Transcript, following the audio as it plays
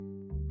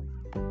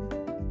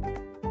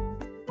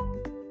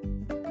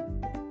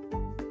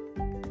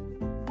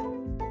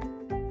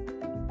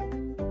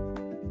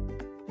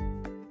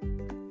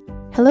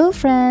Hello,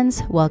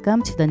 friends.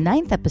 Welcome to the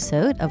 9th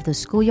episode of the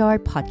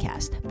Schoolyard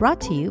Podcast,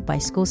 brought to you by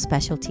School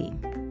Specialty.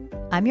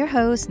 I'm your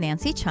host,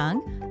 Nancy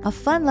Chung, a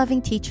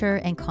fun-loving teacher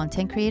and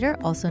content creator,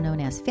 also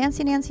known as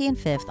Fancy Nancy in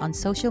 5th on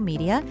social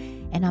media,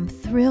 and I'm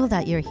thrilled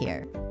that you're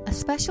here. A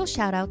special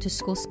shout out to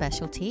School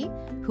Specialty,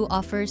 who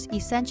offers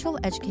essential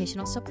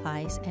educational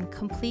supplies and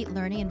complete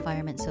learning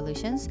environment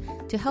solutions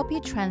to help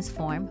you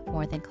transform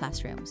more than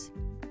classrooms.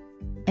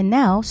 And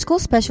now, School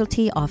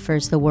Specialty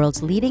offers the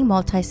world's leading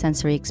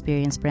multi-sensory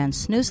experience brand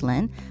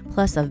Snoozlin,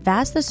 plus a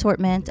vast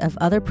assortment of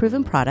other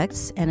proven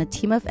products and a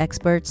team of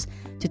experts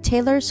to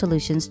tailor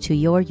solutions to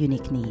your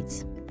unique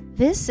needs.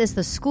 This is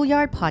the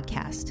Schoolyard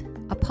Podcast,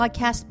 a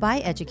podcast by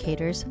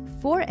educators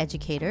for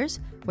educators,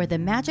 where the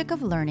magic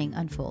of learning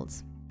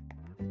unfolds.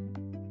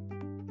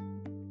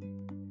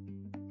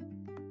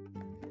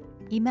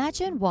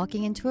 Imagine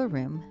walking into a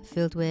room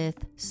filled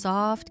with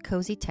soft,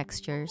 cozy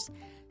textures,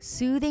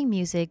 soothing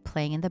music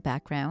playing in the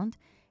background,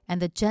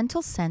 and the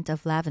gentle scent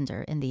of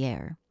lavender in the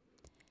air.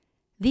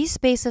 These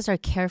spaces are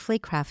carefully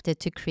crafted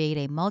to create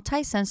a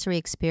multi-sensory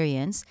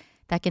experience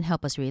that can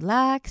help us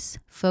relax,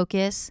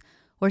 focus,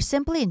 or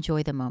simply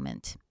enjoy the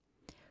moment.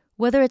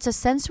 Whether it's a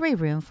sensory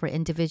room for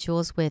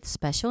individuals with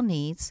special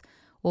needs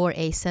or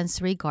a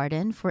sensory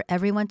garden for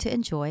everyone to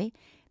enjoy,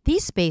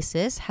 these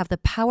spaces have the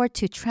power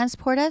to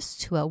transport us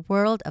to a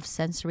world of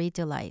sensory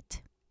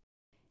delight.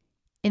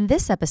 In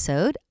this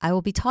episode, I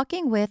will be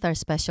talking with our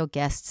special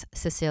guests,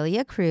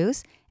 Cecilia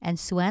Cruz and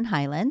Sue-Ann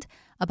Hyland,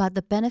 about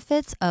the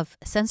benefits of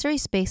sensory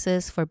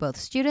spaces for both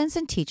students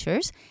and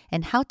teachers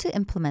and how to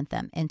implement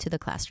them into the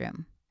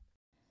classroom.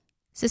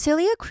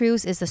 Cecilia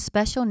Cruz is a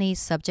special needs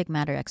subject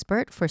matter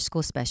expert for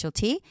School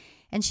Specialty,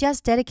 and she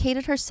has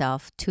dedicated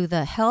herself to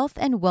the health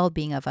and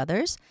well-being of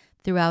others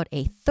throughout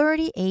a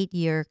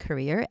 38-year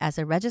career as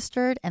a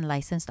registered and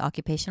licensed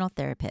occupational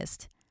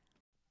therapist.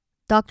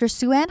 Dr.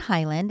 Sue-Ann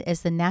Hyland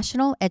is the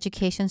National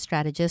Education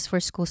Strategist for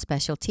School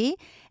Specialty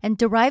and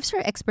derives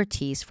her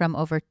expertise from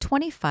over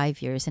 25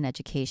 years in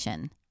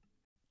education.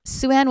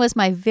 Sue-Ann was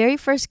my very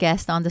first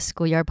guest on the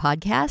Schoolyard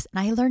Podcast, and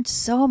I learned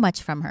so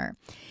much from her.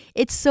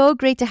 It's so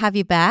great to have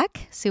you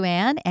back,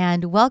 Sue-Ann,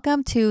 and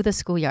welcome to the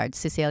Schoolyard,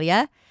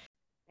 Cecilia.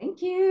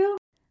 Thank you.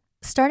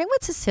 Starting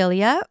with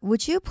Cecilia,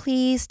 would you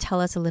please tell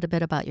us a little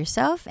bit about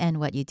yourself and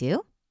what you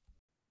do?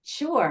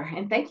 Sure,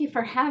 and thank you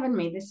for having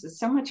me. This is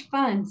so much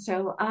fun.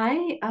 So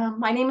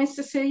my name is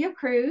Cecilia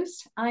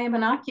Cruz. I am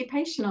an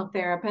occupational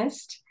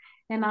therapist,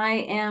 and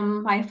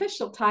my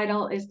official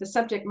title is the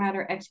subject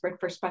matter expert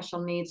for special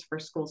needs for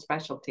School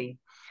Specialty.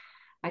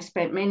 I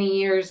spent many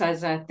years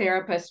as a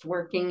therapist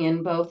working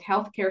in both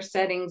healthcare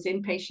settings,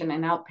 inpatient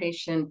and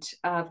outpatient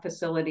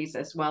facilities,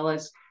 as well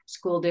as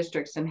school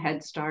districts and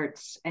Head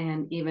Starts,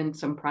 and even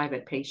some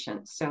private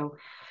patients. So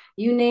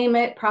you name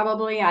it,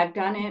 probably I've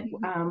done it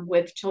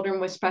with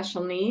children with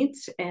special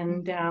needs.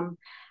 And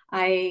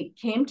I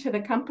came to the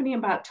company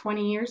about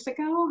 20 years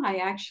ago. I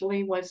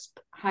actually was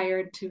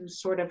hired to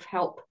sort of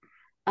help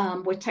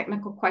with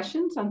technical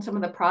questions on some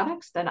of the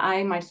products that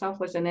I myself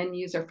was an end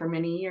user for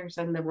many years,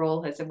 and the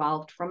role has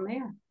evolved from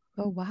there.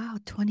 Oh, wow,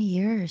 20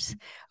 years.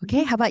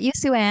 Okay, how about you,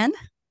 Sue-Ann?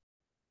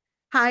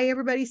 Hi,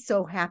 everybody.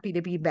 So happy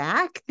to be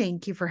back.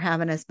 Thank you for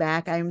having us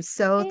back. I'm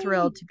so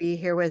thrilled to be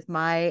here with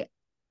my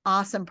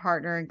awesome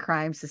partner in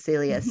crime,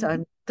 Cecilia. So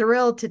I'm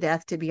thrilled to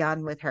death to be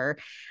on with her.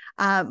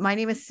 My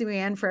name is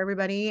Sue-Ann for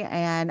everybody,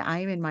 and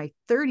I'm in my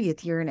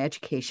 30th year in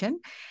education.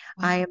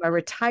 Wow. I am a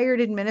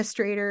retired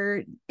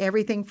administrator,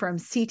 everything from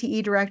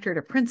CTE director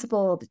to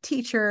principal to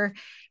teacher,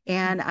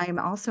 and I'm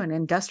also an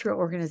industrial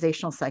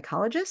organizational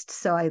psychologist.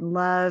 So I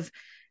love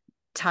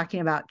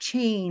talking about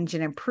change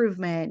and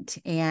improvement,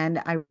 and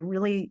I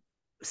really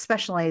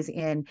specialize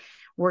in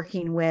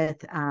working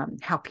with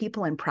how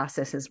people and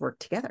processes work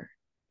together.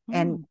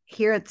 And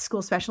here at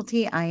School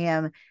Specialty, I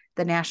am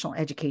the National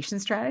Education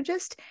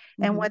Strategist.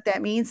 And what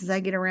that means is I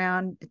get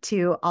around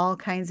to all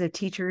kinds of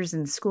teachers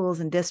and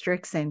schools and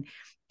districts and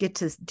get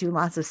to do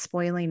lots of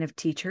spoiling of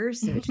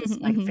teachers, which is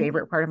my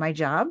favorite part of my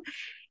job,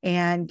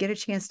 and get a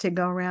chance to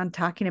go around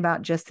talking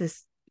about just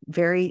this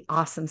very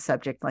awesome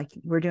subject like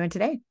we're doing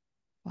today.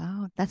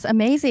 Wow, that's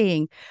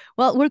amazing.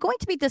 Well, we're going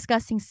to be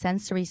discussing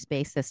sensory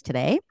spaces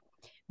today.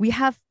 We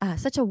have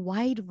such a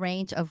wide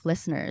range of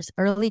listeners,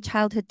 early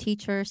childhood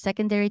teachers,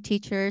 secondary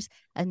teachers,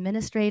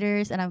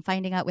 administrators, and I'm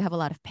finding out we have a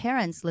lot of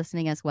parents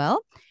listening as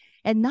well.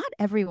 And not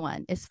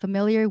everyone is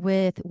familiar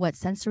with what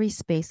sensory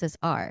spaces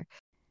are.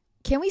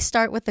 Can we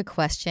start with the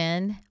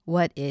question,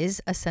 what is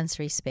a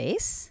sensory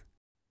space?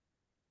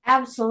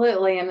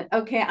 Absolutely. And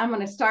okay, I'm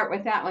going to start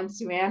with that one,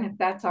 Sue-Ann, if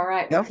that's all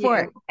right. Go for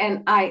it.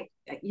 And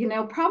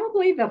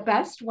probably the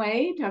best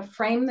way to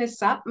frame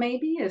this up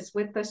maybe is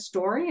with the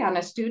story on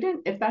a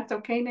student, if that's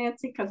okay,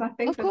 Nancy, because I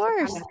think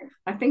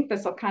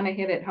this will kind of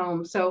hit it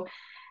home. So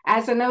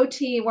as an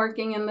OT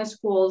working in the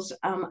schools,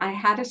 I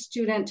had a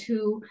student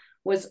who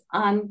was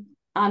on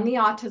the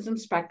autism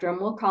spectrum.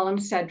 We'll call him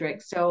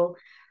Cedric. So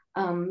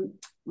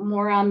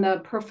more on the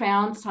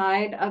profound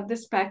side of the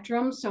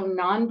spectrum, so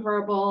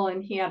nonverbal,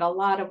 and he had a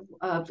lot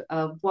of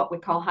what we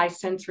call high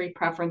sensory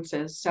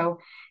preferences. So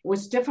it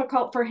was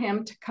difficult for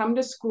him to come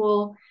to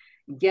school,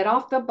 get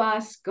off the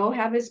bus, go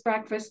have his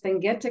breakfast, then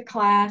get to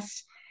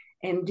class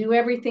and do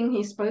everything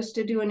he's supposed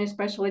to do in his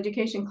special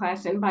education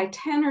class. And by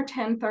 10 or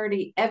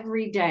 10:30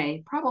 every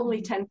day,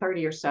 probably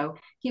 10:30 or so,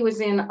 he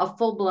was in a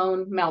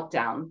full-blown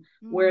meltdown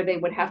where they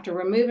would have to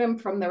remove him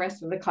from the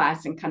rest of the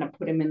class and kind of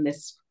put him in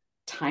this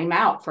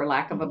timeout, for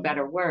lack of a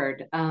better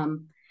word.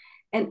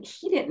 And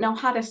he didn't know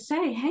how to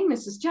say, hey,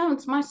 Mrs.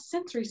 Jones, my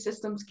sensory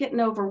system's getting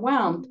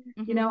overwhelmed.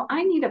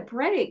 I need a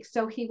break.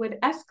 So he would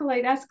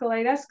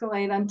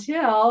escalate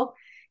until,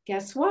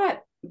 guess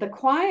what? The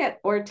quiet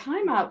or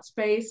timeout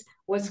space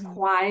was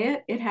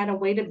quiet. It had a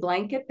weighted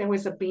blanket. There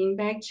was a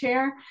beanbag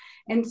chair.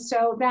 And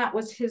so that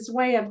was his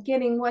way of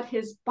getting what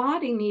his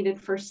body needed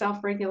for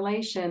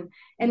self-regulation.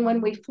 And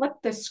when we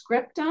flipped the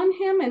script on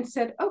him and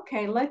said,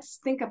 okay, let's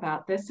think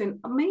about this. And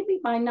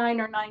maybe by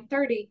 9 or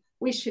 9:30,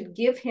 we should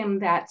give him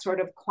that sort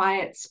of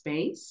quiet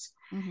space.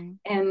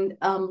 And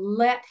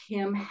let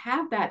him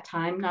have that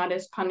time, not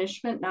as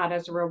punishment, not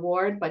as a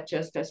reward, but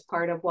just as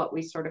part of what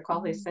we sort of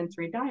call his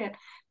sensory diet,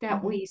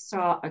 that we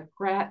saw a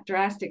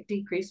drastic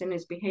decrease in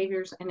his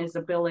behaviors and his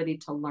ability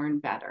to learn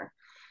better.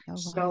 Oh, wow.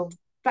 So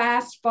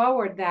fast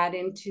forward that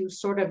into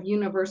sort of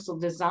universal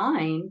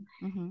design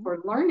for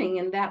learning,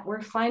 and that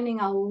we're finding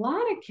a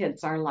lot of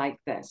kids are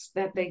like this,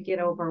 that they get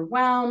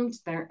overwhelmed,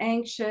 they're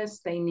anxious,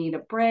 they need a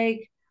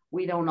break.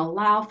 We don't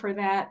allow for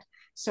that.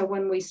 So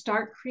when we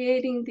start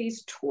creating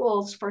these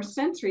tools for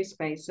sensory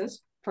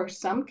spaces, for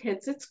some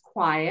kids, it's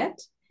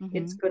quiet.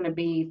 It's going to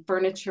be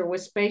furniture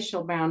with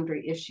spatial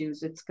boundary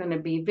issues. It's going to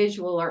be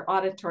visual or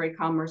auditory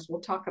commerce. We'll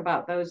talk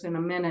about those in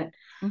a minute.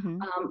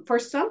 For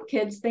some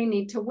kids, they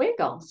need to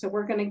wiggle. So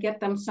we're going to get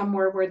them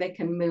somewhere where they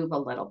can move a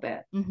little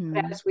bit.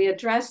 But as we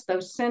address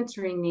those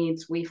sensory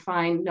needs, we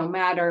find no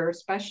matter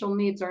special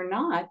needs or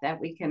not,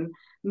 that we can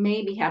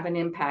maybe have an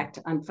impact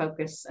on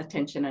focus,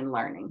 attention, and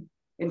learning.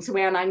 And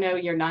Sue-Ann, I know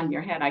you're nodding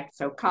your head,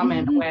 so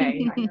comment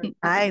away.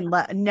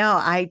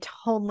 I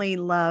totally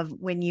love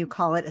when you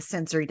call it a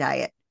sensory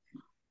diet.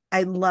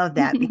 I love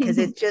that because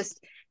it's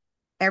just,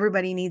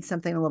 everybody needs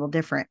something a little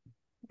different.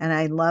 And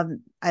I love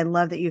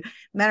that you,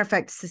 matter of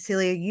fact,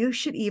 Cecilia, you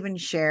should even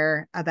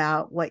share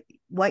about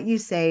what you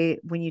say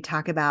when you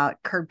talk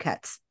about curb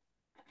cuts.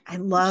 I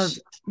love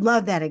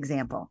that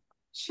example.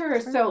 Sure.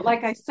 So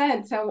like I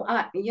said,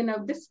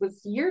 this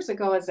was years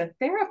ago as a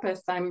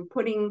therapist, I'm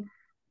putting,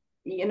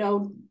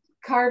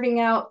 carving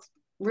out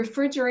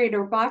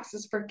refrigerator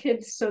boxes for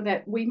kids so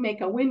that we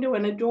make a window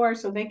and a door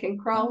so they can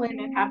crawl in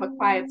and have a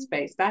quiet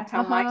space. That's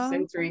how my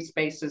sensory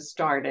spaces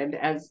started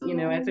as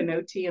an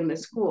OT in the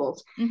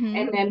schools.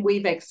 And then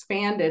we've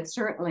expanded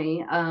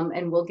certainly,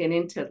 and we'll get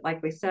into,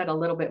 like we said, a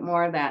little bit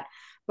more of that.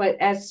 But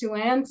as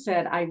Sue-Ann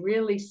said, I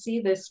really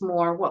see this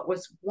more. What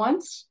was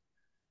once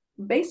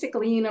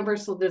basically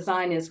universal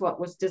design is what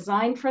was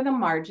designed for the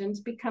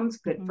margins becomes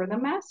good for the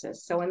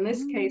masses. So in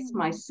this case,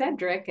 my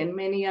Cedric and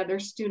many other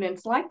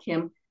students like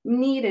him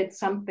needed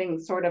something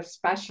sort of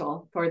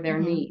special for their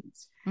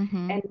needs.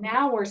 And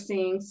now we're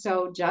seeing,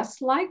 so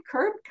just like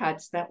curb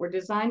cuts that were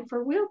designed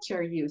for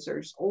wheelchair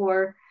users,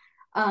 or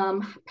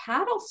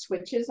paddle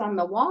switches on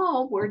the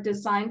wall were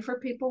designed for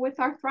people with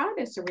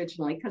arthritis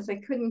originally because they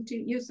couldn't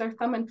use their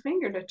thumb and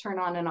finger to turn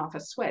on and off a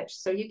switch.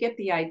 So you get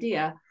the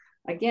idea.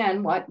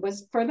 Again, what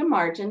was for the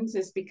margins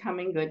is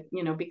becoming good,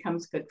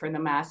 becomes good for the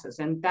masses.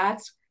 And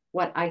that's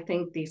what I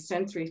think these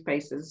sensory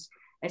spaces,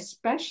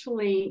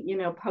 especially,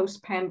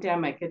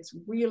 post-pandemic, it's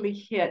really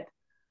hit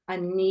a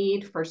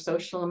need for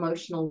social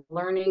emotional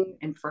learning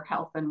and for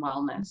health and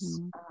wellness,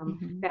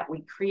 that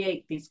we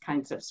create these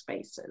kinds of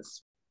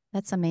spaces.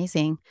 That's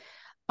amazing.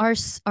 Are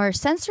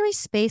sensory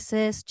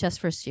spaces just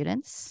for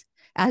students?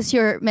 As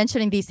you're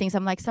mentioning these things,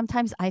 I'm like,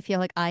 sometimes I feel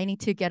like I need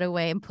to get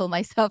away and pull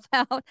myself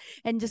out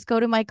and just go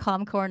to my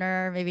calm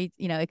corner. Maybe,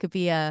 it could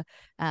be an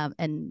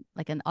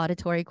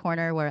auditory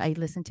corner where I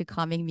listen to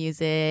calming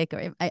music,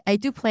 or I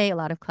do play a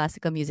lot of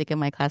classical music in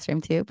my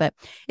classroom too. But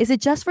is it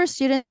just for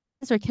students,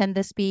 or can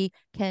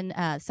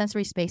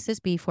sensory spaces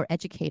be for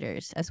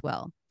educators as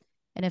well?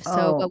 And if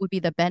so, what would be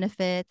the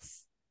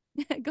benefits?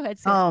 Go ahead,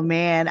 Sam. Oh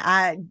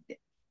man,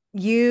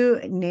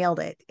 you nailed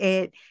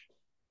it.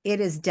 It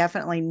is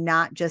definitely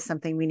not just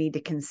something we need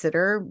to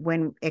consider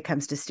when it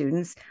comes to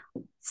students.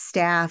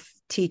 Staff,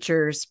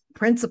 teachers,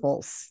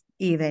 principals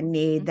even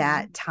need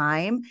that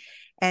time.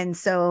 And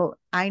so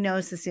I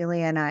know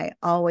Cecilia and I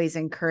always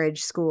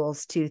encourage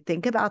schools to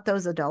think about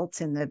those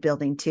adults in the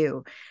building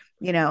too.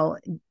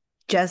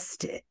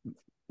 Just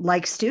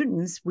like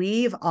students,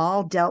 we've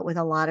all dealt with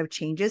a lot of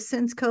changes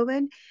since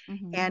COVID.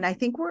 And I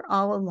think we're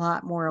all a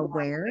lot more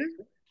aware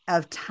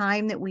of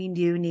time that we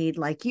do need,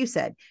 like you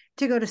said,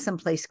 to go to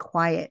someplace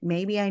quiet.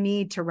 Maybe I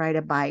need to ride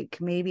a bike.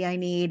 Maybe I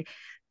need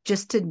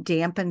just to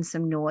dampen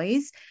some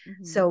noise.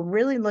 So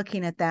really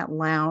looking at that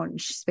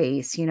lounge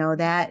space,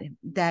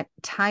 that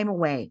time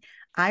away.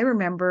 I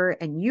remember,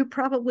 and you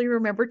probably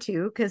remember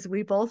too, because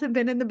we both have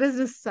been in the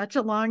business such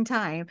a long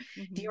time.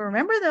 Do you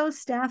remember those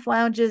staff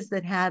lounges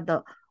that had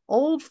the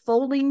old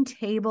folding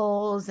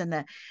tables and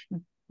the,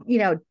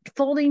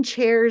 folding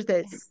chairs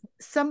that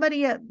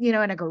somebody, in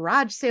a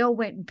garage sale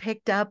went and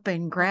picked up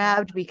and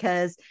grabbed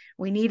because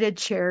we needed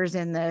chairs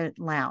in the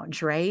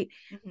lounge, right?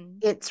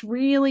 It's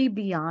really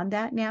beyond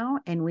that now.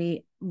 And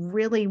we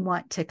really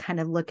want to kind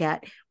of look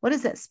at, what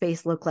does that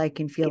space look like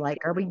and feel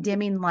like? Are we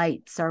dimming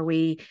lights? Are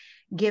we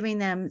giving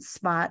them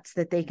spots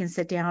that they can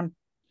sit down?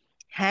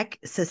 Heck,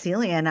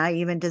 Cecilia and I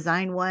even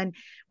designed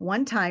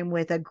one time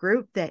with a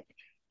group that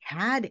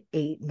had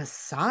a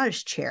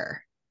massage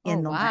chair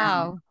in the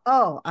lounge.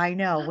 Oh, I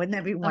know. Wouldn't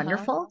that be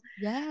wonderful?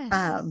 Yes.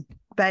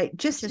 But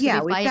just,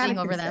 Teachers will be we've got to fighting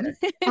over them.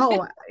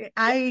 Oh,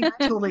 I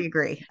totally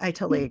agree. I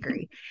totally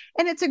agree.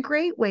 And it's a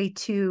great way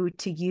to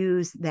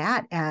use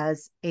that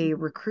as a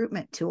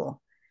recruitment tool,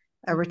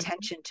 a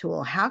retention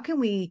tool. How can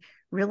we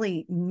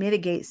really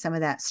mitigate some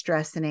of that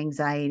stress and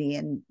anxiety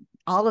and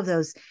all of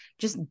those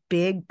just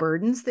big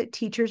burdens that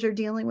teachers are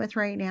dealing with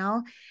right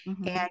now,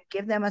 and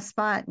give them a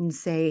spot and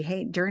say,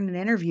 hey, during an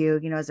interview,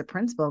 as a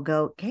principal,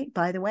 go, hey,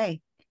 by the way,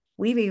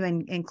 we've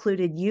even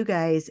included you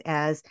guys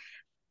as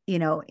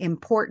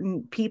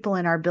important people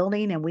in our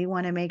building, and we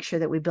want to make sure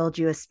that we build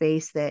you a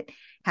space that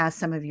has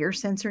some of your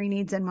sensory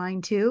needs in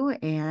mind too.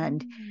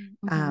 And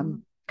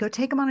go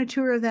take them on a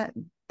tour of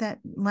that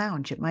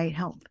lounge. It might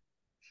help.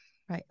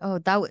 Right. Oh,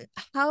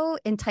 how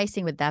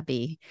enticing would that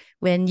be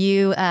when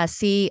you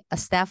see a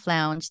staff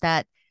lounge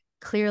that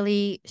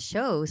clearly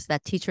shows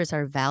that teachers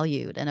are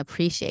valued and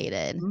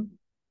appreciated?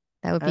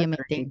 That would be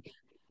amazing.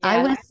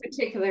 Yeah, in that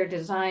particular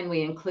design,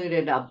 we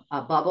included a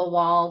bubble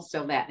wall,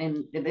 so that,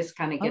 and this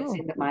kind of gets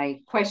into my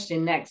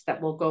question next,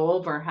 that we'll go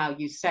over how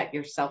you set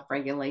your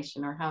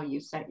self-regulation or how you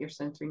set your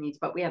sensory needs.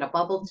 But we had a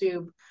bubble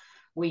tube,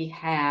 we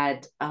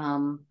had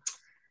the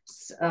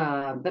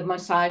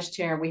massage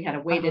chair, we had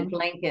a weighted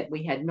blanket,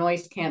 we had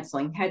noise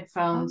canceling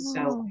headphones.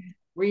 So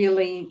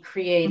really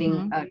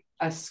creating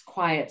a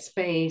quiet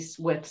space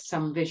with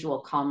some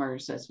visual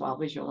calmers as well,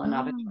 visual and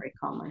auditory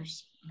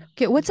calmers.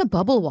 Okay, what's a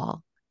bubble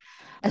wall?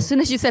 As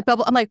soon as you said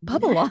bubble, I'm like,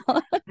 bubble wall.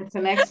 That's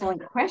an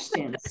excellent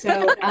question.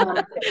 So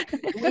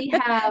we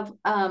have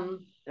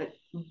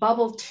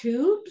bubble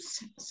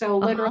tubes. So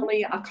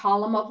literally a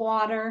column of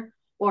water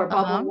or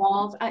bubble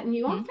walls. And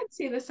you often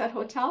see this at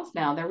hotels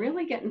now. They're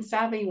really getting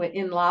savvy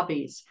in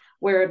lobbies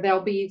where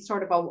there'll be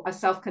sort of a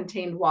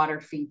self-contained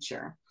water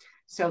feature.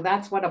 So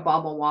that's what a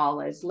bubble wall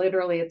is.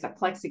 Literally, it's a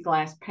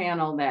plexiglass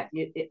panel that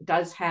it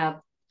does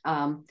have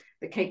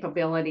the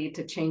capability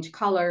to change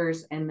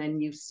colors, and then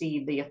you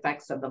see the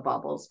effects of the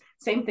bubbles.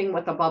 Same thing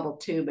with a bubble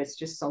tube, it's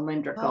just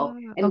cylindrical.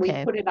 And we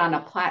put it on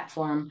a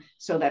platform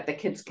so that the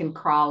kids can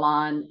crawl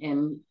on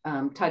and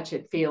touch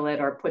it, feel it,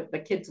 or the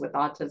kids with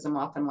autism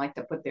often like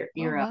to put their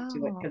ear up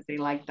to it because they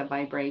like the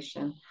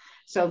vibration.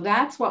 So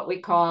that's what we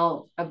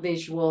call a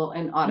visual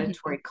and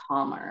auditory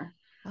calmer.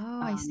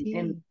 I see.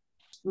 And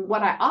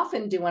what I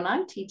often do when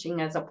I'm teaching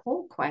as a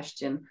poll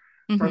question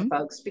for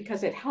folks,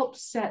 because it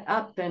helps set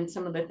up then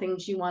some of the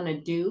things you want to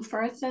do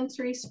for a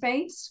sensory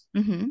space.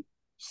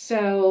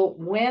 So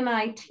when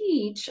I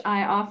teach,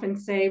 I often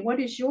say, what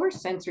is your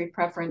sensory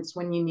preference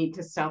when you need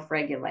to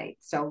self-regulate?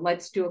 So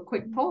let's do a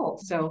quick poll.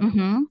 So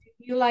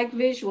you like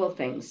visual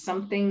things,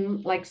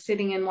 something like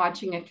sitting and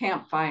watching a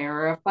campfire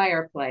or a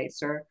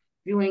fireplace, or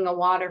viewing a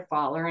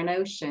waterfall or an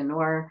ocean,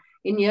 or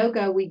in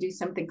yoga, we do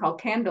something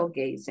called candle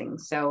gazing.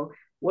 So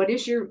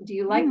do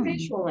you like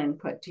visual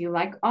input? Do you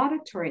like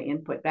auditory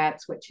input?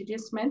 That's what you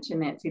just mentioned,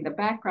 Nancy, the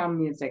background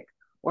music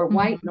or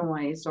white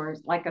noise, or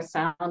like a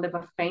sound of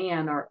a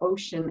fan or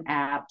ocean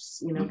apps,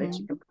 that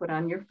you can put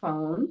on your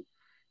phone.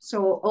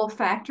 So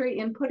olfactory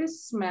input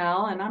is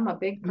smell, and I'm a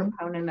big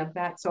proponent of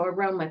that. So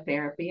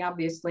aromatherapy,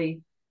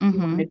 obviously, you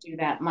want to do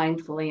that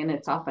mindfully, and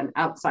it's often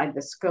outside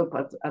the scope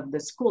of the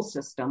school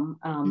system.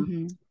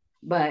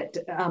 But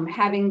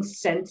having a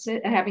scent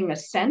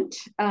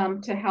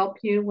to help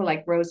you,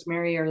 like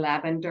rosemary or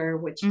lavender,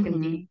 which can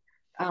be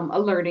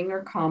alerting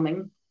or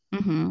calming.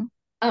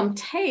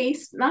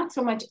 Taste, not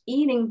so much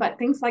eating, but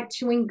things like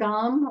chewing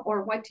gum,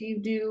 or what do you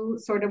do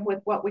sort of with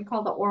what we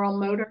call the oral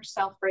motor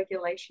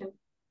self-regulation?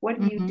 What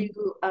do you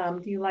do?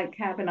 Do you like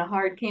having a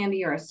hard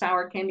candy or a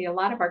sour candy? A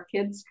lot of our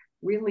kids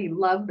really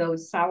love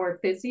those sour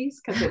fizzies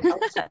because it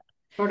helps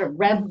sort of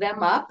rev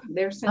them up.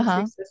 Their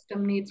sensory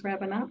system needs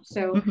revving up.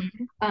 So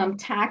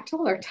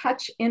tactile or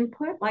touch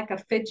input, like a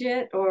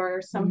fidget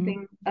or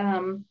something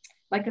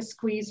like a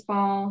squeeze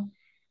ball.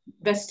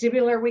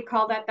 Vestibular, we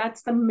call that.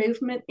 That's the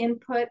movement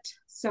input.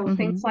 So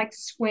things like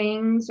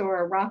swings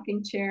or a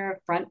rocking chair, a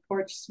front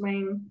porch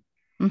swing.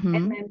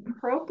 And then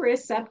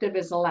proprioceptive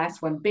is the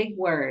last one, big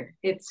word.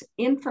 It's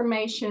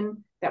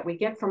information that we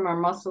get from our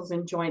muscles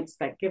and joints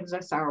that gives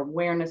us our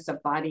awareness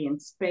of body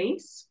and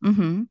space.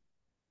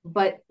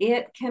 But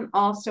it can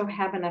also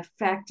have an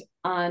effect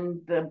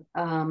on the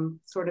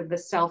sort of the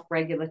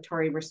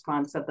self-regulatory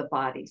response of the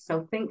body.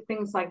 So think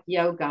things like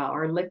yoga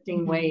or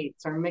lifting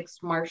weights or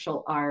mixed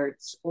martial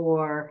arts,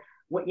 or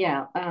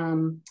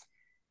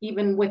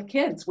even with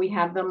kids, we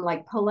have them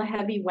like pull a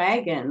heavy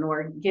wagon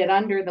or get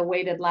under the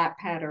weighted lap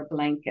pad or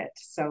blanket.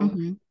 So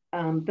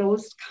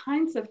those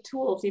kinds of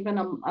tools, even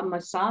a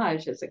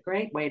massage is a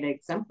great way to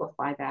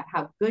exemplify that,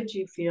 how good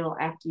you feel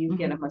after you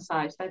get a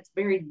massage. That's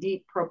very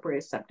deep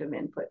proprioceptive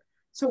input.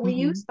 So we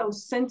use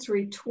those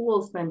sensory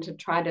tools then to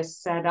try to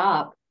set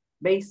up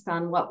based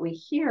on what we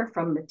hear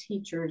from the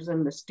teachers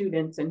and the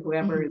students and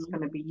whoever is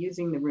going to be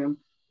using the room.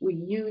 We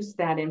use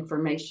that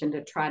information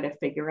to try to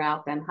figure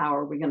out then how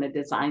are we going to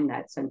design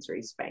that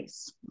sensory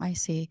space. I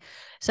see.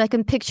 So I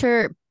can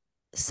picture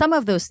some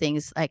of those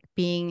things like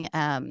being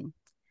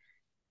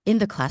in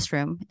the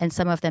classroom and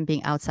some of them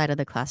being outside of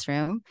the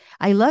classroom.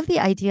 I love the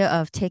idea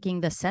of taking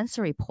the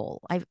sensory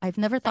poll. I've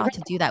never thought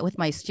to do that with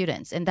my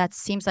students, and that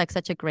seems like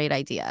such a great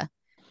idea.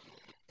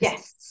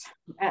 Yes,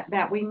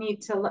 that we need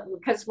to look,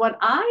 because what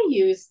I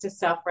use to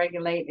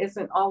self-regulate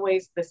isn't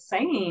always the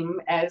same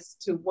as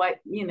to what,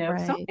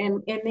 Right.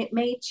 and it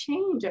may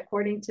change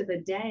according to the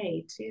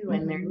day too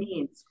and their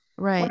needs.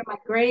 Right. One of my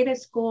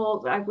greatest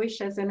goals, I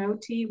wish as an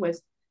OT,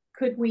 was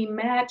could we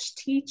match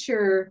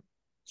teacher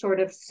sort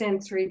of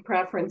sensory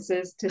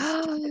preferences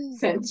to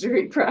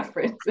sensory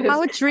preferences?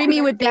 How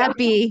dreamy would that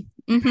be?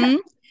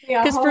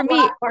 Because for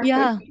me,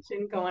 yeah,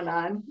 going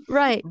on.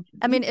 Right.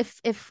 I mean,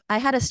 if I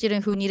had a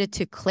student who needed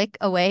to click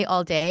away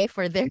all day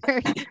for their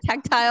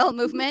tactile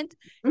movement,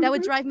 that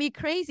would drive me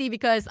crazy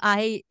because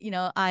I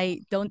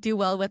don't do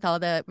well with all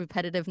the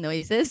repetitive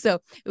noises.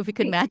 So if we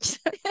could match.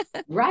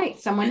 Right.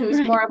 Someone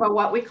who's more of a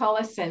what we call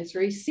a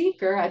sensory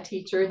seeker, a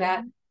teacher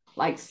that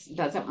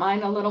doesn't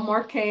mind a little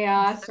more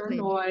chaos or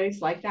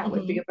noise, like that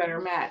would be a better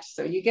match.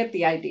 So you get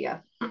the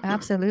idea.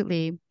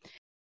 Absolutely.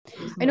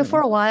 I know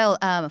for a while,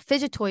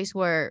 fidget toys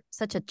were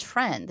such a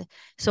trend.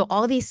 So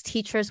all these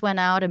teachers went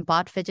out and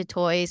bought fidget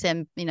toys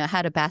and,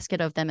 had a basket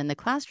of them in the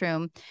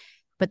classroom.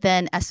 But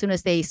then as soon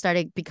as they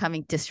started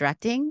becoming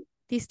distracting,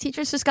 these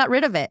teachers just got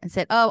rid of it and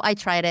said, oh, I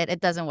tried it.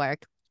 It doesn't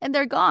work. And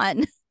they're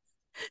gone.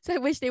 So I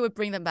wish they would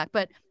bring them back.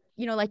 But,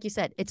 like you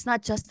said, it's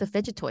not just the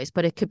fidget toys,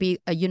 but it could be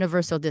a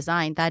universal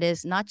design that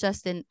is not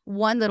just in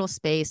one little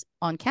space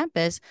on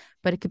campus,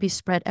 but it could be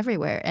spread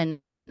everywhere and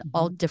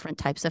all different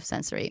types of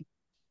sensory.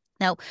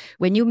 Now,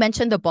 when you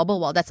mentioned the bubble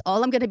wall, that's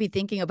all I'm going to be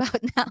thinking about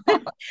now.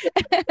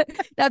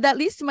 Now, that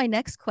leads to my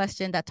next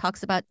question that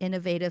talks about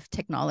innovative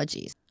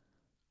technologies.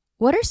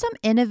 What are some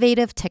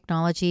innovative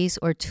technologies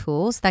or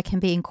tools that can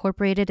be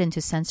incorporated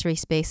into sensory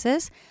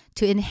spaces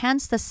to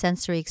enhance the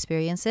sensory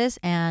experiences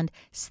and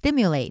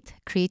stimulate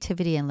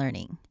creativity and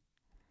learning?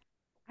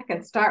 I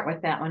can start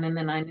with that one, and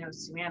then I know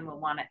Sue-Ann will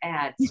want to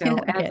add. So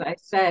as I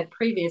said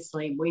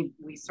previously,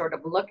 we sort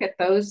of look at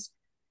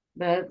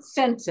the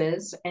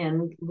senses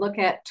and look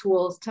at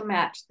tools to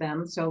match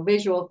them. So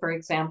visual, for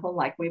example,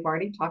 like we've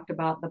already talked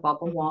about the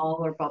bubble wall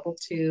or bubble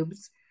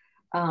tubes.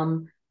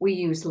 We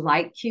use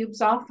light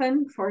cubes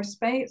often for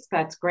space.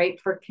 That's great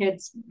for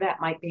kids that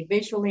might be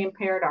visually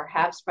impaired or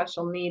have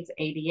special needs,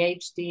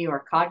 ADHD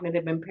or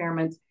cognitive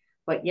impairments,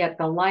 but yet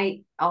the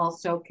light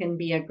also can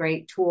be a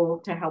great tool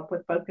to help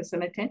with focus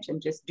and attention,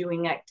 just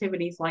doing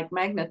activities like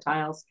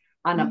magnetiles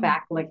on a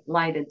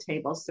backlighted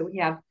table. So we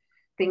have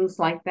things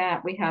like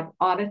that. We have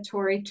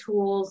auditory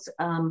tools.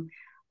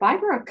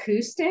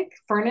 Vibroacoustic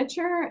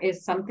furniture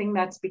is something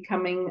that's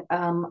becoming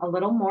a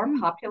little more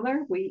popular.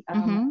 We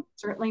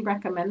certainly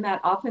recommend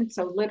that often.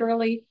 So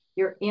literally,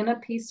 you're in a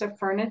piece of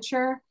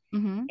furniture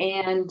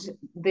and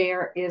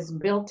there is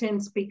built-in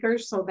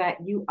speakers so that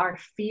you are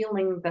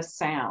feeling the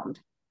sound,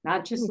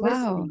 not just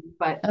listening,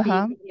 but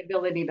the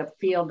ability to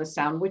feel the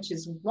sound, which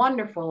is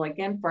wonderful,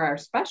 again, for our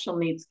special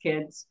needs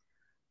kids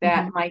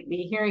that might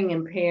be hearing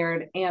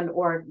impaired and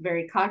or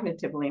very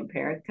cognitively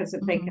impaired, because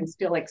they can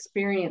still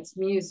experience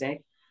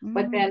music.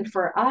 But then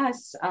for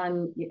us,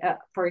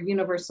 for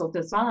universal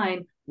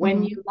design,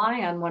 when you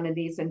lie on one of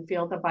these and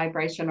feel the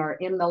vibration or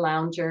in the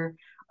lounger,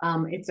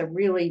 it's a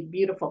really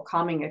beautiful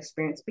calming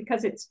experience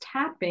because it's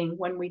tapping.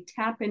 When we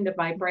tap into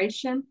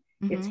vibration,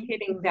 it's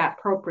hitting that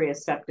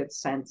proprioceptive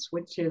sense,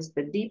 which is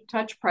the deep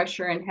touch,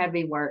 pressure, and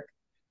heavy work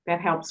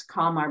that helps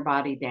calm our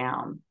body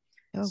down.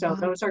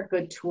 Those are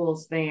good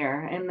tools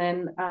there. And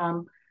then,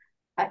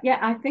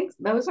 I think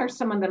those are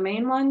some of the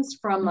main ones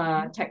from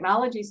a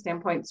technology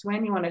standpoint.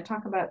 Swen, you want to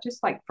talk about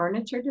just like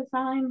furniture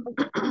design?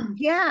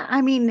 Yeah,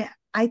 I mean,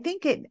 I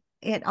think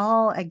it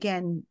all,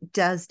 again,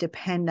 does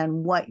depend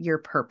on what your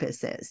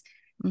purpose is.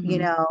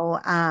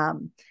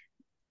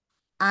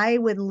 I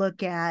would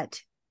look at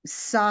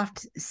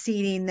soft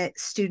seating that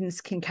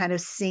students can kind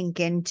of sink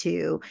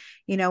into.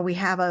 We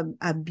have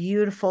a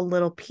beautiful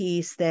little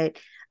piece that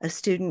a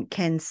student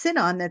can sit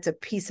on that's a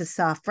piece of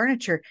soft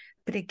furniture,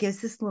 but it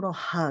gives this little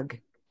hug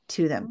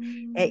to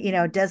them.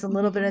 It does a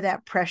little bit of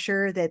that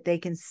pressure that they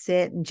can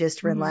sit and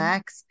just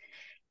relax.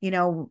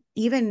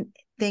 Even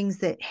things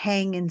that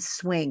hang and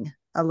swing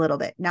a little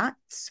bit, not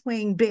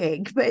swing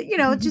big, but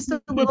just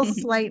a little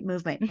slight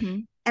movement.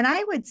 And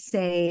I would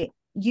say,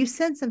 you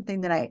said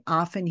something that I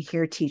often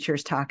hear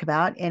teachers talk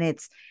about, and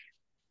it's,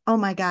 oh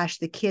my gosh,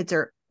 the kids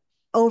are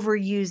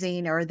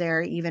overusing or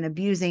they're even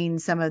abusing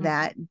some of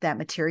that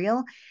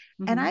material.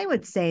 And I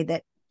would say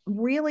that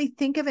really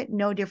think of it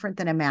no different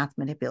than a math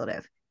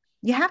manipulative.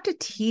 You have to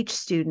teach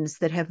students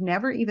that have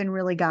never even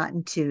really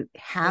gotten to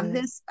have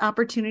this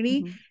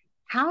opportunity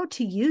how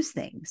to use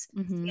things.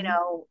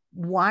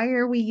 Why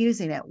are we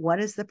using it?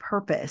 What is the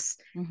purpose?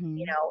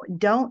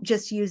 Don't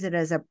just use it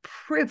as a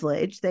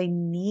privilege. They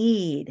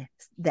need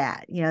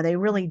that. They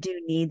really do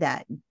need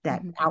that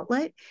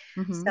outlet.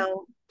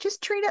 So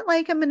just treat it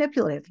like a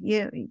manipulative.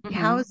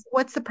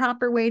 What's the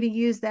proper way to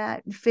use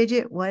that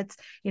fidget?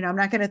 I'm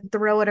not going to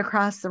throw it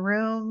across the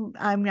room.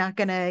 I'm not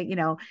going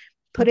to,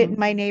 put it in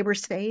my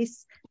neighbor's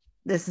face.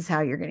 This is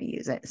how you're going to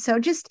use it. So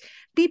just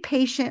be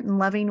patient and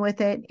loving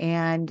with it,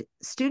 and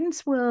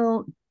students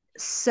will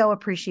so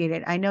appreciate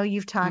it. I know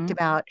you've talked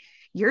about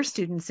your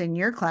students in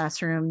your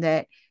classroom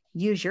that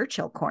use your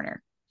chill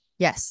corner.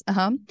 Yes.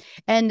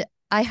 And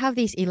I have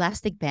these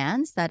elastic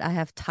bands that I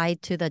have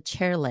tied to the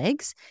chair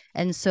legs.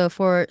 And so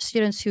for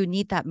students who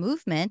need that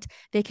movement,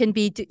 they can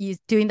be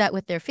doing that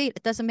with their feet.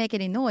 It doesn't make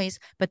any noise,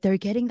 but they're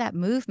getting that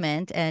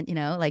movement. And,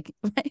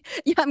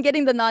 I'm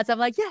getting the nods. I'm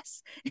like,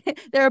 yes,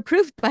 they're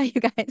approved by you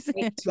guys.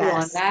 Me too.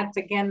 Yes. And that's,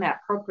 again,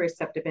 that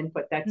proprioceptive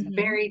input. That's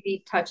very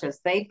deep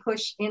touches. They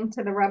push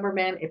into the rubber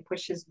band. It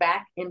pushes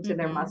back into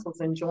their muscles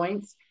and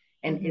joints.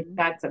 And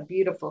that's a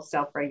beautiful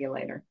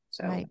self-regulator.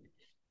 So. Right.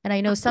 And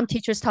I know some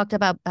teachers talked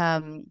about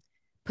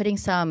putting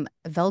some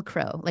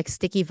Velcro, like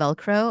sticky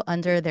Velcro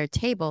under their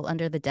table,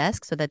 under the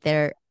desk, so that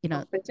they're,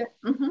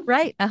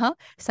 right.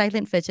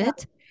 Silent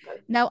fidget. Yeah.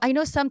 Now, I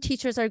know some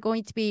teachers are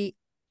going to be,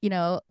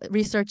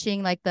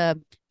 researching like the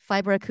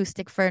fiber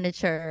acoustic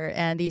furniture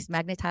and these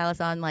magnetiles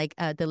on like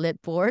the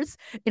lit boards.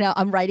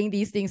 I'm writing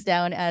these things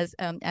down as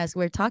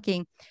we're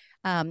talking.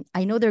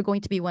 I know they're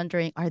going to be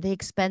wondering, are they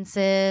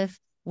expensive?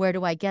 Where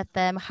do I get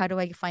them? How do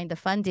I find the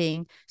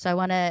funding? So I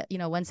want to,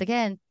 once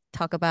again,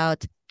 talk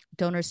about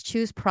Donors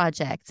Choose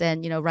projects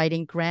and,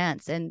 writing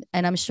grants. And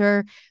I'm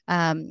sure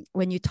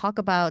when you talk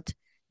about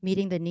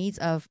meeting the needs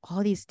of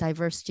all these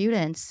diverse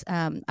students,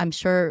 I'm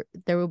sure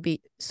there will be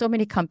so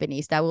many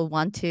companies that will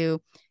want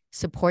to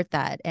support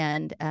that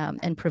and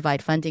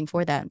provide funding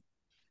for that.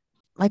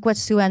 Like what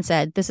Sue-Ann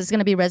said, this is going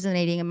to be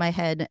resonating in my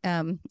head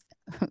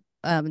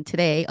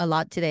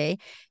today,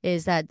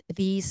 is that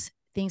these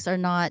things are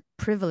not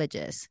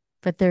privileges,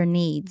 but they're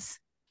needs.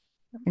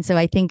 And so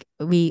I think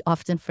we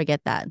often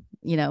forget that.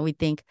 We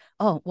think,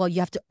 oh, well,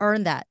 you have to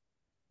earn that.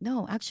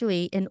 No,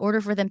 actually, in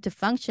order for them to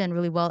function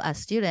really well as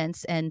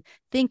students and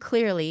think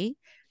clearly,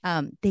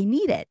 they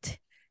need it.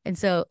 And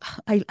so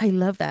I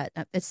love that.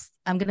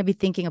 I'm going to be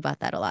thinking about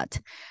that a lot.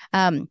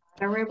 A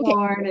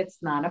reward. Okay. It's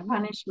not a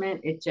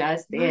punishment. It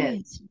just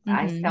is.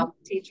 I tell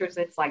teachers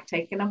it's like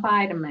taking a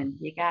vitamin.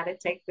 You got to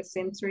take the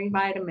sensory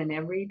vitamin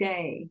every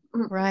day.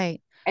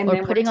 Right. And or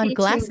then putting on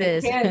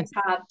glasses. The kids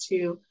how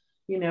to,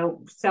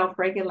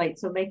 self-regulate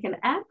so they can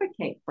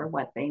advocate for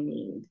what they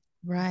need.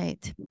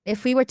 Right.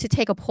 If we were to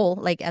take a poll,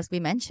 like as we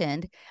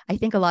mentioned, I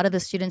think a lot of the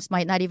students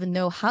might not even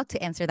know how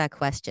to answer that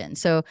question.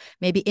 So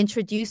maybe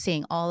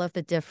introducing all of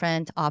the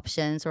different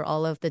options or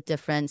all of the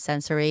different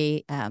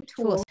sensory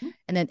tools,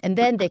 and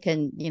then they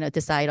can,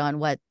 decide on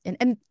what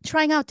and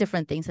trying out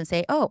different things and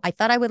say, oh, I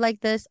thought I would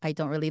like this. I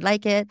don't really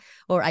like it,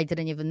 or I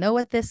didn't even know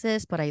what this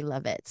is, but I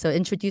love it. So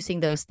introducing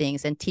those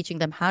things and teaching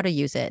them how to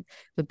use it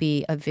would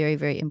be a very,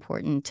 very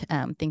important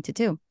thing to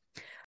do.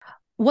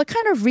 What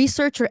kind of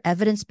research or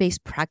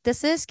evidence-based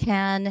practices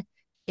can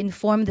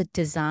inform the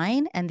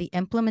design and the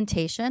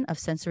implementation of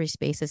sensory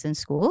spaces in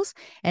schools?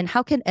 And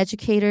how can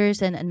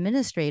educators and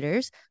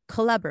administrators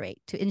collaborate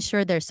to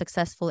ensure their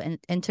successful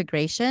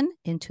integration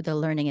into the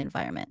learning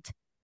environment?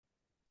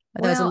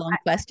 That was a long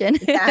question.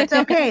 That's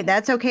okay.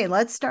 That's okay.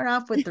 Let's start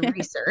off with the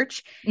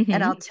research.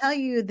 And I'll tell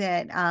you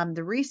that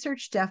the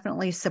research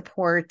definitely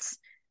supports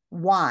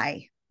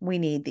why we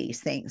need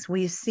these things.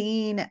 We've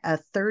seen a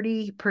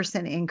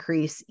 30%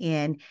 increase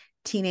in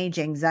teenage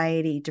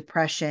anxiety,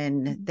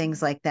 depression,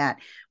 things like that.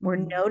 We're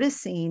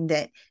noticing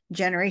that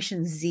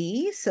Generation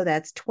Z, so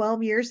that's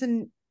 12 years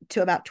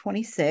to about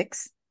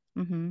 26,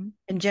 and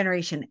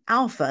Generation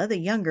Alpha, the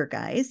younger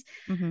guys,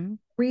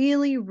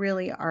 really,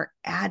 really are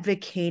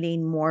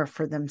advocating more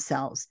for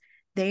themselves.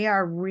 They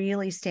are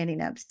really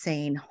standing up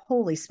saying,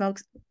 holy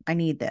smokes, I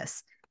need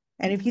this.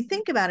 And if you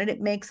think about it, it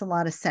makes a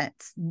lot of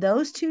sense.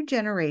 Those two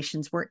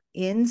generations were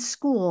in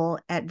school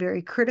at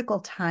very critical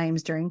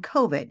times during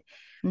COVID.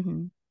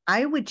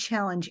 I would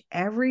challenge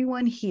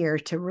everyone here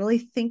to really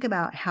think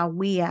about how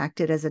we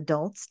acted as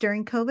adults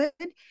during COVID.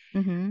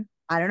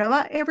 I don't know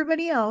about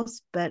everybody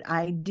else, but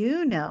I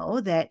do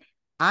know that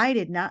I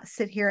did not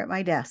sit here at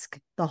my desk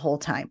the whole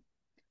time.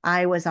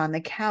 I was on the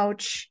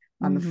couch,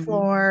 on the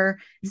floor,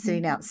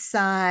 sitting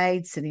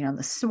outside, sitting on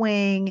the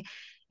swing,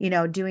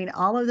 doing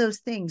all of those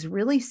things,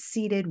 really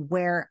seated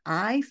where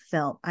I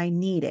felt I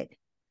needed.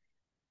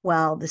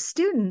 Well, the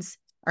students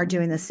are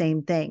doing the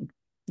same thing,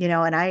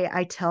 and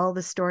I tell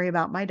the story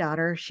about my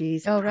daughter.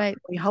 She's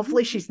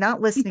hopefully she's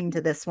not listening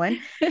to this one,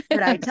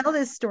 but I tell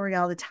this story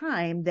all the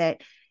time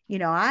that,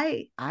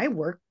 I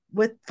work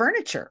with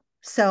furniture.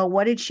 So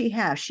what did she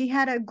have? She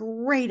had a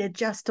great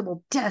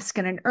adjustable desk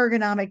and an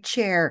ergonomic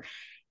chair.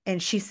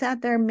 and she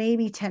sat there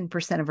maybe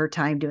 10% of her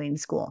time doing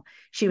school.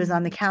 She was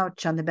on the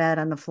couch, on the bed,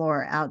 on the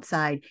floor,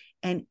 outside,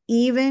 and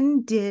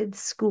even did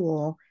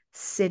school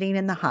sitting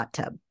in the hot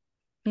tub.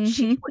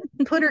 She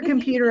would put her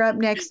computer up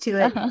next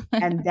to it,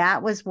 and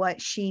that was what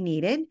she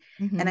needed.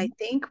 And I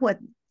think what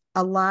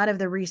a lot of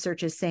the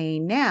research is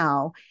saying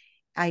now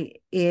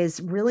is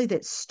really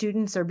that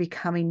students are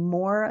becoming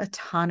more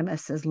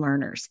autonomous as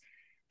learners.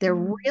 They're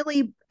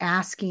really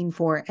asking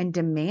for and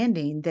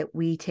demanding that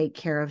we take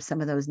care of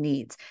some of those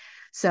needs.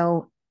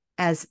 So,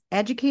 as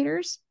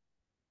educators,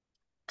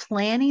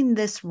 planning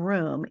this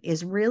room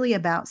is really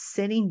about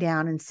sitting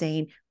down and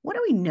saying, what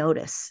do we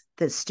notice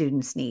that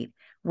students need?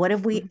 What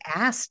have we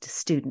asked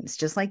students?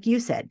 Just like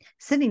you said,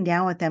 sitting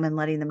down with them and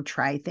letting them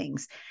try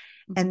things.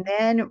 And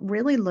then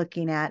really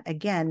looking at,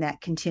 again,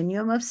 that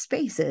continuum of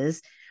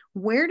spaces.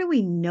 Where do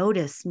we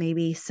notice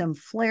maybe some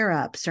flare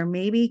ups, or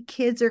maybe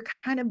kids are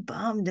kind of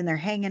bummed and they're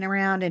hanging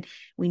around and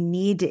we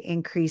need to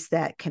increase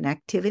that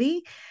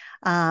connectivity?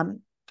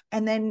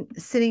 And then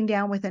sitting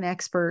down with an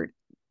expert,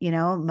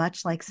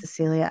 much like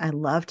Cecilia, I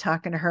love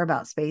talking to her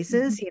about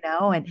spaces,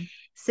 and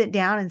sit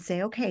down and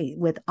say, okay,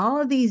 with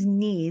all of these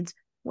needs,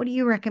 what do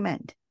you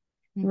recommend?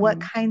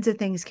 What kinds of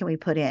things can we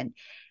put in?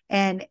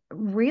 And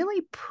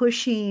really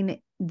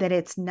pushing that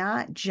it's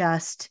not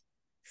just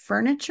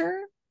furniture,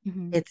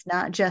 it's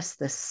not just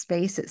the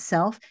space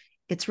itself.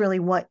 It's really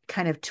what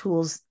kind of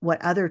tools,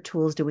 what other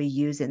tools do we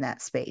use in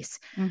that space?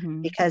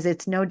 Because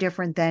it's no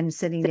different than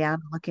sitting down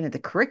and looking at the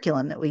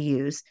curriculum that we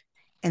use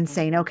and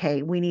saying,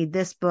 okay, we need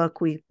this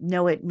book. We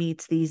know it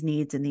meets these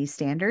needs and these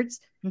standards,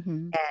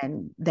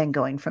 and then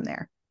going from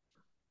there.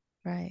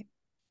 Right.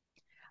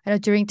 I know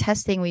during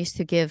testing, we used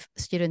to give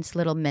students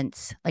little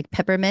mints, like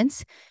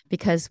peppermints,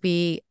 because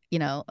we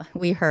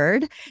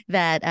heard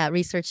that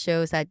research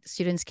shows that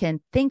students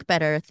can think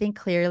better, think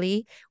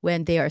clearly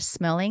when they are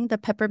smelling the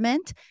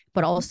peppermint,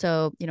 but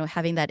also,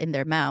 having that in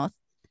their mouth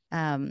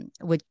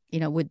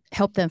would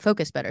help them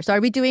focus better. So are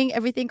we doing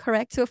everything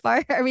correct so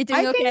far? Are we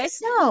doing okay?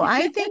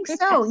 I think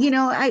so.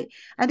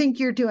 I think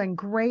you're doing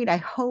great. I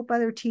hope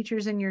other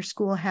teachers in your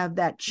school have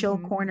that chill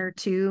corner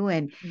too.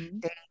 And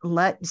they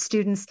let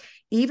students,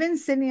 even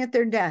sitting at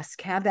their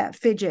desk, have that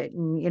fidget,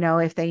 and,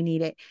 if they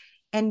need it.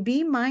 And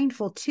be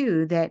mindful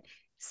too that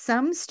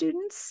some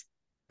students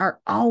are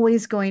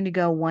always going to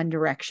go one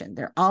direction.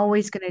 They're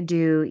always going to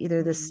do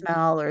either the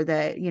smell or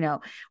the,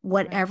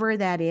 whatever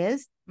that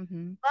is.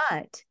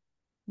 But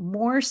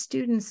more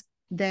students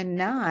than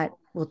not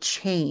will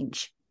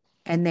change,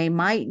 and they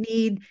might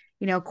need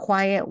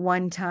quiet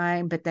one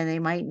time, but then they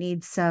might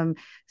need some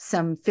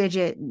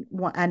fidget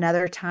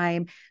another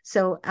time.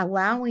 So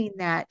allowing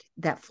that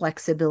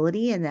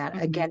flexibility and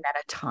that again,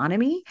 that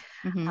autonomy,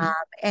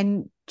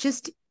 and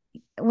just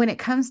when it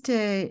comes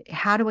to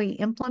how do we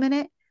implement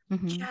it,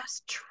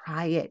 just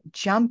try it,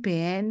 jump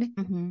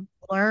in,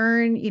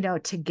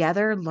 learn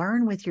together,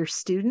 learn with your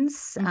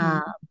students,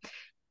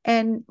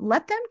 and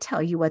let them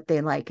tell you what they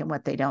like and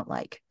what they don't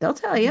like. They'll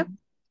tell you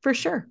for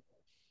sure.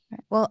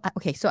 Well,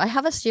 okay. So I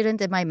have a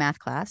student in my math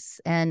class,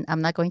 and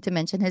I'm not going to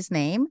mention his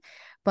name,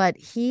 but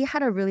he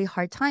had a really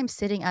hard time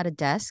sitting at a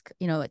desk,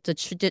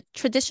 the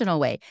traditional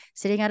way,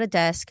 sitting at a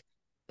desk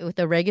with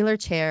a regular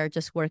chair,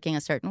 just working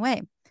a certain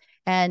way.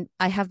 And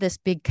I have this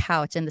big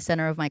couch in the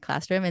center of my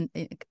classroom.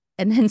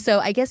 And then so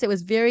I guess it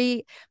was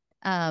very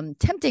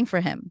tempting for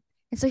him.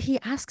 And so he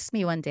asks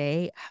me one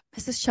day,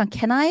 Mrs. Chung,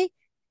 can I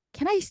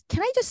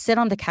just sit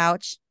on the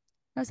couch?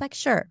 I was like,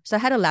 sure. So I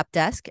had a lap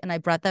desk and I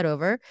brought that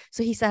over.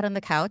 So he sat on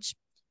the couch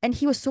and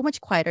he was so much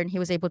quieter and he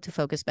was able to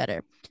focus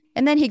better.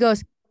 And then he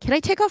goes, can I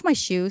take off my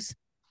shoes?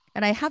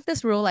 And I have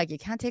this rule, like you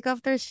can't take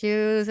off their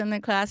shoes in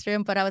the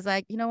classroom. But I was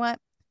like, you know what?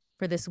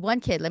 For this one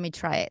kid, let me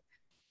try it.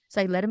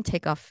 So I let him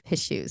take off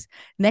his shoes.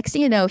 Next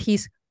thing you know,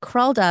 he's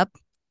crawled up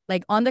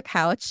like on the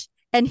couch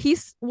and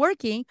he's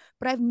working,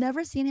 but I've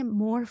never seen him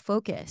more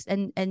focused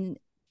and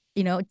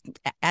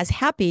as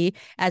happy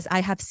as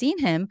I have seen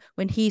him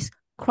when he's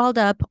crawled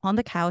up on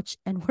the couch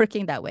and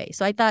working that way.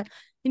 So I thought,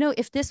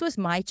 if this was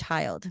my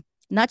child,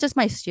 not just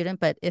my student,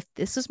 but if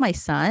this was my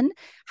son,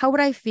 how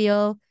would I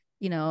feel,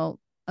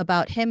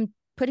 about him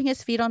putting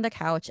his feet on the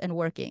couch and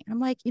working? I'm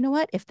like, you know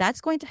what? If that's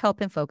going to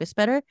help him focus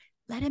better,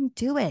 let him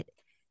do it.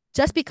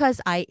 Just because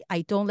I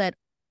don't let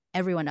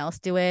everyone else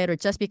do it, or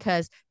just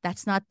because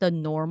that's not the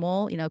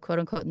normal, quote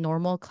unquote,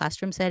 normal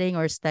classroom setting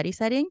or study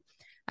setting,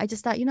 I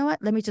just thought, you know what?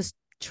 Let me just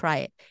try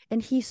it.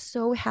 And he's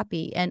so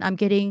happy. And I'm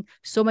getting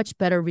so much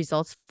better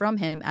results from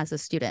him as a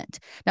student.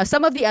 Now,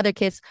 some of the other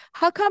kids,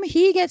 how come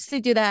he gets to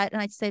do that?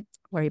 And I'd say,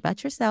 worry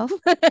about yourself.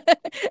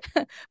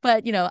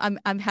 But,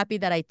 I'm happy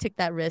that I took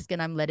that risk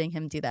and I'm letting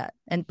him do that.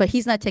 But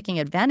he's not taking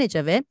advantage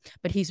of it,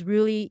 but he's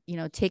really,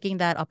 taking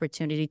that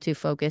opportunity to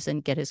focus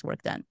and get his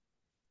work done.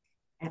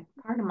 And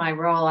part of my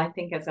role, I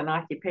think, as an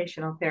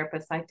occupational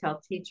therapist, I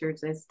tell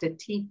teachers is to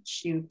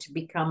teach you to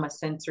become a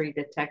sensory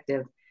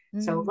detective.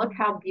 So look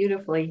how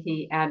beautifully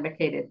he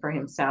advocated for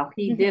himself.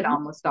 He did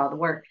almost all the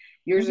work.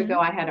 Years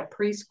ago, I had a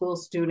preschool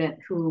student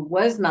who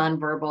was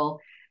nonverbal,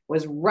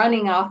 was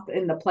running off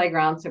in the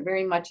playground, so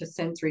very much a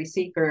sensory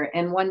seeker.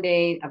 And one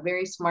day,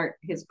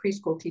 his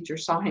preschool teacher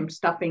saw him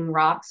stuffing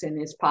rocks in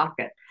his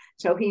pocket.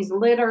 So he's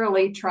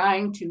literally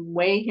trying to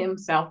weigh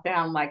himself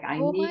down, like, I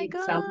Oh my need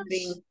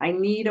something. gosh. I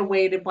need a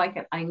weighted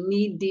blanket. I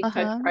need deep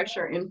touch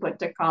pressure input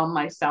to calm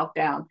myself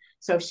down.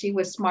 So she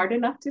was smart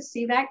enough to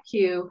see that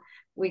cue.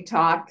 We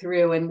talked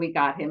through and we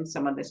got him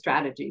some of the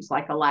strategies,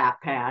 like a lap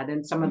pad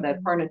and some of the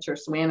furniture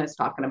Suanna's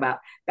talking about.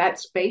 That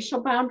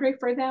spatial boundary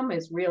for them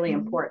is really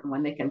important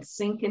when they can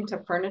sink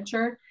into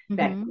furniture,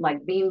 that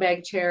like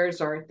beanbag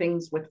chairs or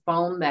things with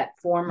foam that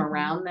form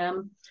around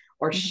them,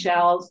 or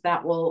shells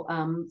that will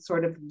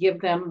sort of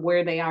give them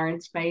where they are in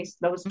space.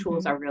 Those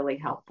tools are really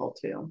helpful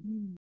too.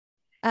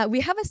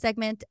 We have a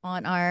segment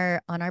on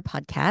our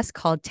podcast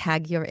called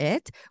Tag Your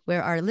It,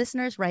 where our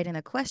listeners write in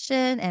a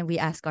question and we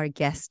ask our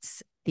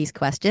guests these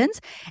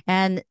questions.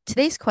 And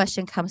today's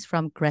question comes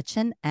from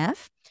Gretchen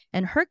F.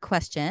 And her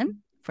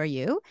question for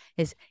you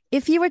is,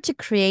 if you were to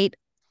create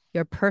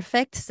your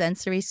perfect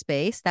sensory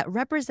space that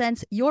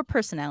represents your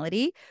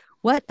personality,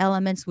 what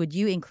elements would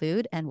you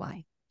include and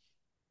why?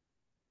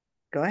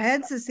 Go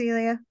ahead,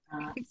 Cecilia.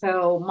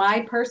 So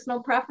my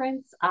personal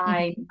preference,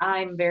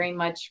 I'm very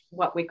much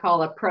what we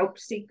call a prop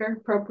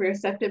seeker,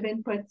 proprioceptive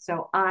input.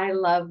 So I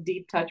love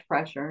deep touch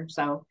pressure.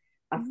 So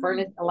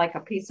like a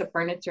piece of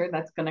furniture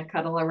that's going to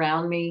cuddle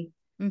around me,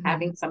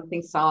 having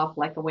something soft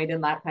like a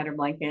weighted lap pad or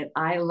blanket.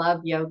 I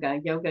love yoga.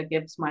 Yoga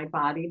gives my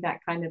body that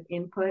kind of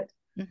input.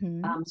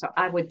 So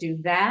I would do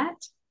that.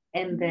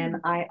 And then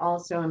I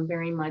also am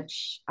very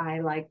much, I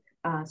like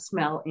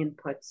smell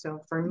input. So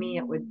for me,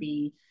 it would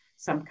be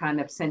some kind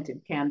of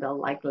scented candle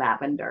like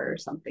lavender or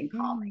something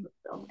calming.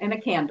 So, and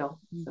a candle.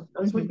 So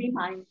those would be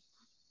mine.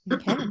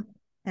 Okay.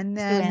 And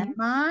then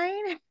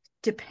mine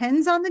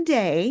depends on the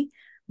day,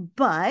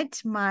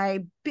 but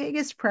my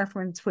biggest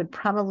preference would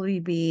probably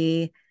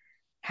be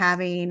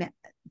having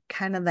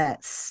kind of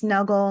that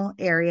snuggle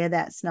area,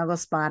 that snuggle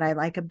spot. I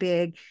like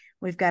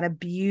we've got a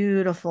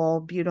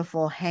beautiful,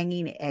 beautiful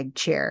hanging egg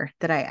chair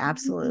that I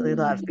absolutely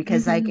love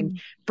because I can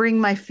bring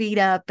my feet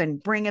up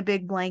and bring a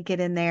big blanket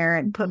in there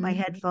and put my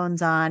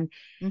headphones on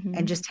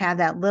and just have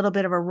that little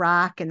bit of a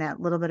rock and that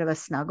little bit of a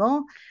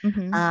snuggle.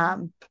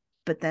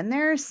 But then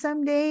there are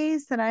some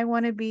days that I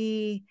want to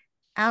be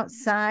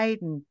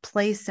outside and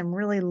play some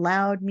really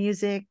loud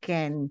music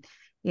and,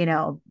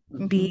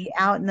 be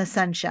out in the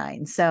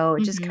sunshine. So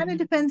it just kind of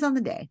depends on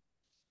the day.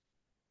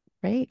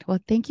 Great. Well,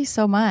 thank you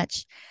so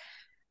much.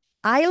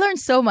 I learned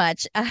so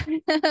much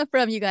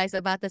from you guys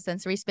about the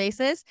sensory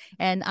spaces,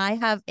 and I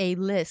have a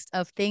list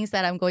of things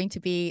that I'm going to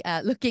be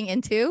looking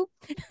into.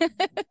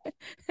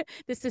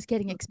 This is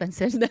getting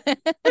expensive.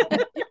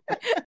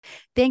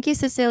 Thank you,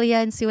 Cecilia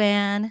and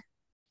Suanne.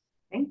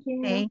 Thank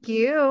you. Thank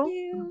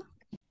you.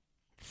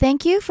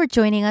 Thank you for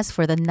joining us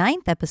for the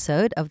 9th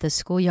episode of the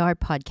Schoolyard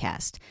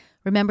Podcast.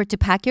 Remember to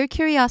pack your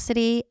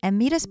curiosity and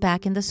meet us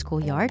back in the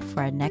schoolyard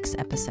for our next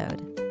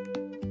episode.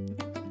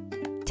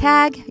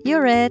 Tag,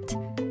 you're it.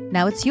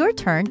 Now it's your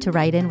turn to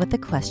write in with a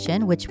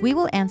question, which we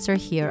will answer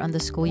here on the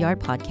Schoolyard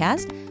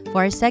Podcast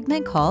for our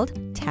segment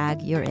called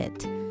Tag Your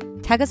It.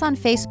 Tag us on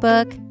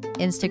Facebook,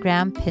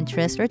 Instagram,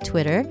 Pinterest, or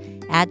Twitter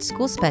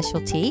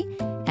 @SchoolSpecialty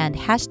and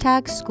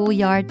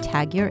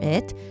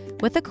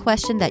 #SchoolyardTagYourIt with a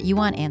question that you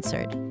want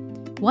answered.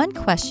 One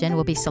question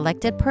will be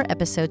selected per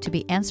episode to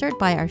be answered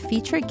by our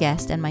featured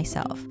guest and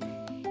myself.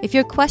 If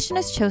your question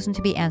is chosen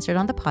to be answered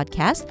on the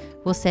podcast,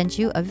 we'll send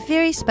you a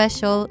very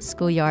special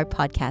Schoolyard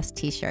Podcast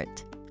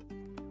t-shirt.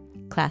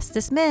 Class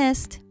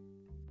dismissed.